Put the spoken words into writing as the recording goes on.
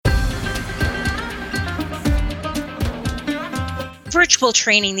Virtual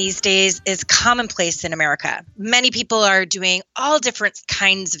training these days is commonplace in America. Many people are doing all different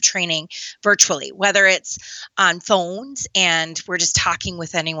kinds of training virtually, whether it's on phones and we're just talking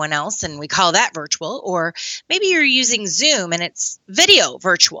with anyone else and we call that virtual, or maybe you're using Zoom and it's video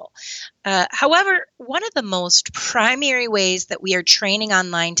virtual. However, one of the most primary ways that we are training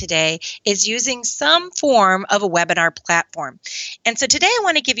online today is using some form of a webinar platform. And so today I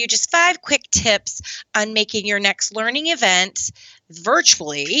want to give you just 5 quick tips on making your next learning event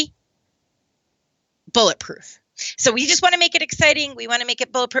virtually bulletproof. So we just want to make it exciting. We want to make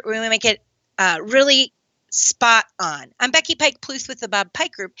it bulletproof. We want to make it really spot on. I'm Becky Pike-Pluth with the Bob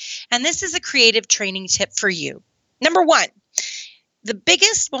Pike Group, and this is a creative training tip for you. Number 1. The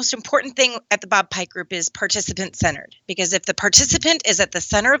biggest, most important thing at the Bob Pike Group is participant-centered, because if the participant is at the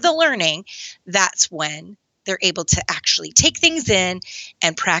center of the learning, that's when they're able to actually take things in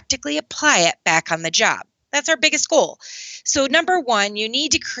and practically apply it back on the job. That's our biggest goal. So number 1, you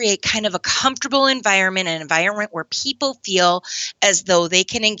need to create kind of a comfortable environment, an environment where people feel as though they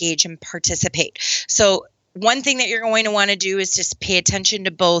can engage and participate. So one thing that you're going to want to do is just pay attention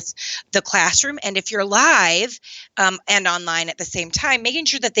to both the classroom and if you're live and online at the same time, making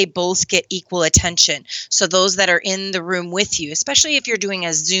sure that they both get equal attention. So those that are in the room with you, especially if you're doing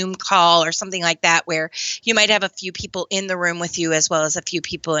a Zoom call or something like that, where you might have a few people in the room with you as well as a few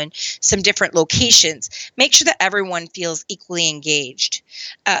people in some different locations, make sure that everyone feels equally engaged.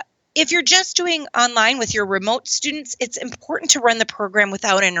 If you're just doing online with your remote students, it's important to run the program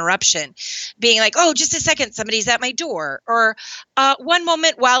without interruption, being like, oh, just a second, somebody's at my door, or one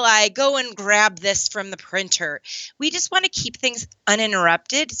moment while I go and grab this from the printer. We just want to keep things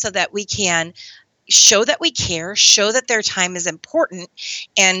uninterrupted so that we can show that we care, show that their time is important,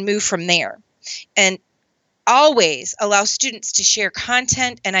 and move from there. And always allow students to share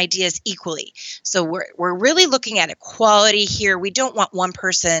content and ideas equally. So we're really looking at equality here. We don't want one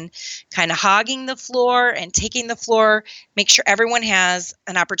person kind of hogging the floor and taking the floor. Make sure everyone has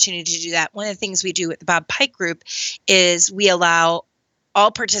an opportunity to do that. One of the things we do at the Bob Pike Group is we allow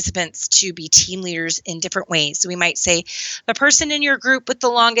all participants to be team leaders in different ways. So we might say the person in your group with the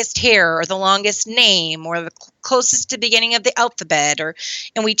longest hair or the longest name or the closest to the beginning of the alphabet,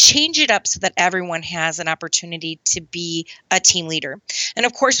 and we change it up so that everyone has an opportunity to be a team leader. And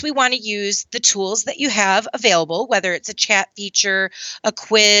of course, we want to use the tools that you have available, whether it's a chat feature, a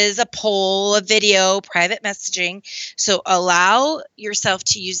quiz, a poll, a video, private messaging. So allow yourself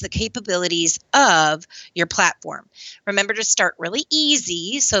to use the capabilities of your platform. Remember to start really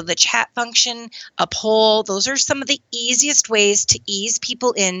easy. So the chat function, a poll, those are some of the easiest ways to ease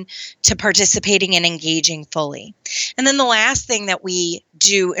people in to participating and engaging fully. And then the last thing that we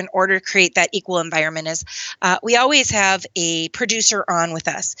do in order to create that equal environment is we always have a producer on with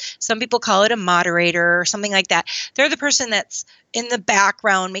us. Some people call it a moderator or something like that. They're the person that's in the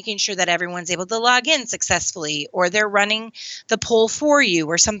background making sure that everyone's able to log in successfully, or they're running the poll for you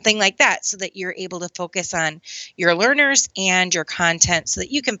or something like that, so that you're able to focus on your learners and your content so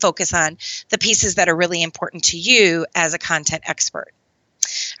that you can focus on the pieces that are really important to you as a content expert.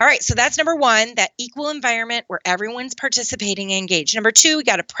 All right, so that's number 1, that equal environment where everyone's participating and engaged. Number 2, we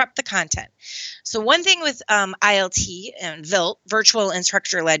got to prep the content. So one thing with ILT and VILT, virtual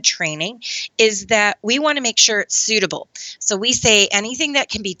instructor-led training, is that we want to make sure it's suitable. So we say anything that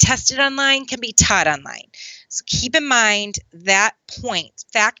can be tested online can be taught online. So keep in mind that point,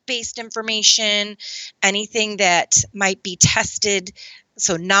 fact-based information, anything that might be tested,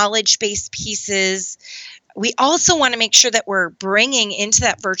 so knowledge-based pieces. We also want to make sure that we're bringing into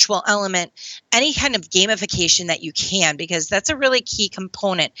that virtual element any kind of gamification that you can, because that's a really key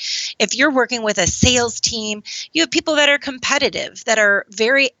component. If you're working with a sales team, you have people that are competitive, that are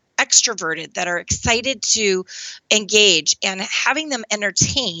very extroverted, that are excited to engage, and having them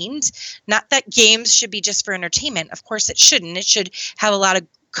entertained. Not that games should be just for entertainment. Of course, it shouldn't. It should have a lot of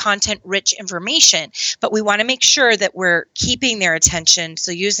content-rich information, but we want to make sure that we're keeping their attention.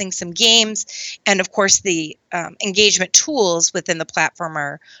 So using some games and, of course, the engagement tools within the platform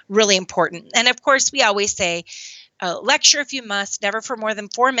are really important. And, of course, we always say, lecture if you must, never for more than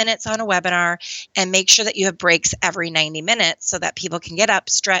 4 minutes on a webinar, and make sure that you have breaks every 90 minutes so that people can get up,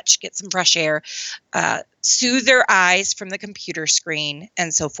 stretch, get some fresh air, soothe their eyes from the computer screen,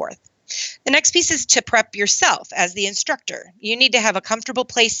 and so forth. The next piece is to prep yourself as the instructor. You need to have a comfortable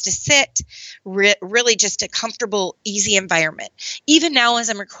place to sit, really just a comfortable, easy environment. Even now, as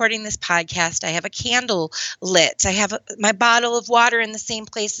I'm recording this podcast, I have a candle lit. I have my bottle of water in the same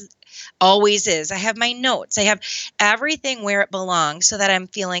place it always is. I have my notes. I have everything where it belongs so that I'm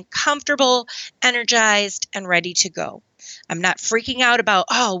feeling comfortable, energized, and ready to go. I'm not freaking out about,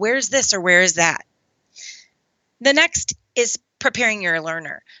 oh, where's this or where is that? The next is preparing your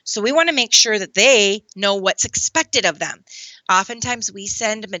learner. So we want to make sure that they know what's expected of them. Oftentimes we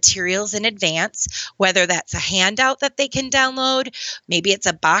send materials in advance, whether that's a handout that they can download, maybe it's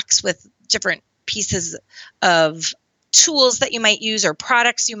a box with different pieces of tools that you might use or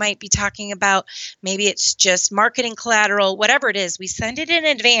products you might be talking about. Maybe it's just marketing collateral, whatever it is, we send it in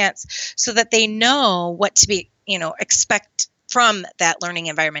advance so that they know what to be, expect from that learning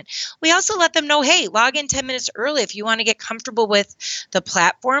environment. We also let them know, hey, log in 10 minutes early if you want to get comfortable with the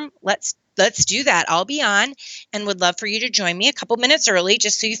platform. Let's do that. I'll be on and would love for you to join me a couple minutes early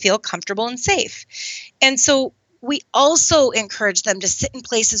just so you feel comfortable and safe. And so we also encourage them to sit in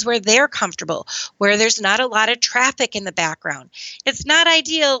places where they're comfortable, where there's not a lot of traffic in the background. It's not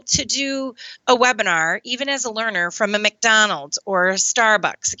ideal to do a webinar, even as a learner, from a McDonald's or a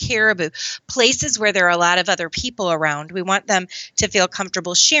Starbucks, a Caribou, places where there are a lot of other people around. We want them to feel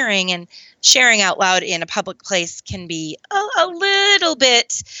comfortable sharing, and sharing out loud in a public place can be a little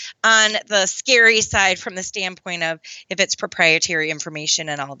bit on the scary side from the standpoint of if it's proprietary information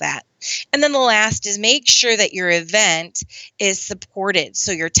and all that. And then the last is make sure that your event is supported.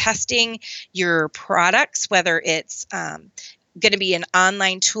 So you're testing your products, whether it's going to be an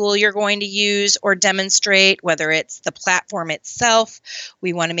online tool you're going to use or demonstrate, whether it's the platform itself.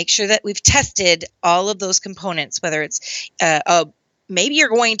 We want to make sure that we've tested all of those components, whether it's maybe you're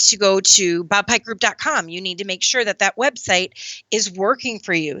going to go to bobpikegroup.com. You need to make sure that that website is working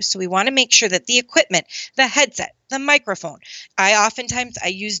for you. So we want to make sure that the equipment, the headset, the microphone. I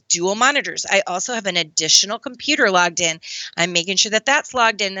use dual monitors. I also have an additional computer logged in. I'm making sure that that's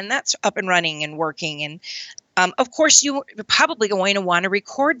logged in and that's up and running and working. And of course, you're probably going to want to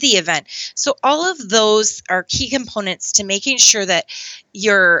record the event. So all of those are key components to making sure that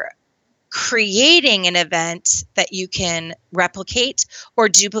you're creating an event that you can replicate or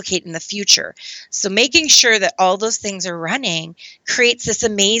duplicate in the future. So making sure that all those things are running creates this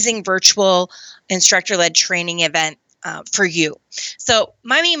amazing virtual instructor-led training event for you. So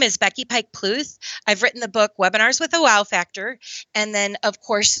my name is Becky Pike Pluth. I've written the book Webinars with a Wow Factor. And then, of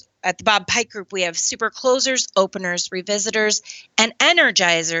course, at the Bob Pike Group, we have super closers, openers, revisitors, and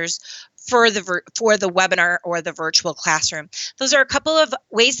energizers for the webinar or the virtual classroom. Those are a couple of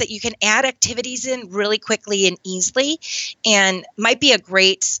ways that you can add activities in really quickly and easily, and might be a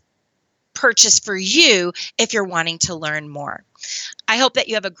great purchase for you if you're wanting to learn more. I hope that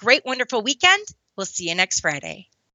you have a great, wonderful weekend. We'll see you next Friday.